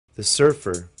The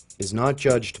surfer is not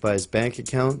judged by his bank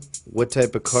account, what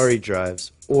type of car he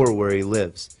drives, or where he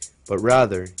lives, but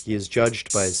rather he is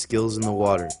judged by his skills in the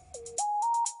water.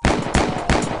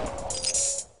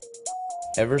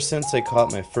 Ever since I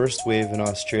caught my first wave in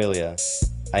Australia,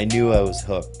 I knew I was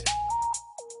hooked.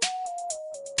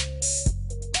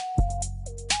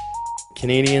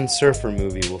 Canadian Surfer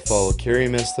movie will follow Carey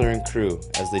Missler and crew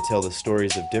as they tell the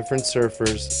stories of different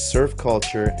surfers, surf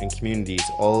culture, and communities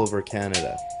all over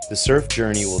Canada. The surf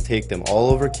journey will take them all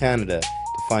over Canada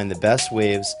to find the best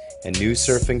waves and new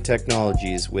surfing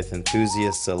technologies with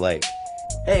enthusiasts alike.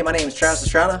 Hey, my name is Travis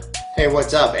Estrada. Hey,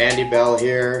 what's up? Andy Bell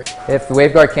here. If the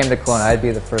Waveguard came to Kelowna, I'd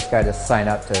be the first guy to sign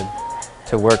up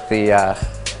to work the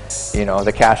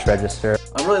the cash register.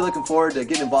 I'm really looking forward to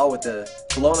getting involved with the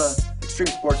Kelowna Extreme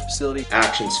Sports Facility.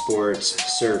 Action sports,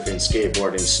 surfing,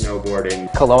 skateboarding, snowboarding.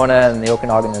 Kelowna and the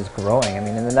Okanagan is growing. I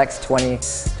mean, in the next 20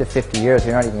 to 50 years,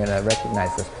 you're not even going to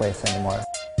recognize this place anymore.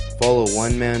 Follow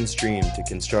one man's dream to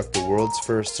construct the world's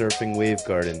first surfing wave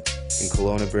garden in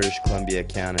Kelowna, British Columbia,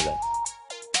 Canada.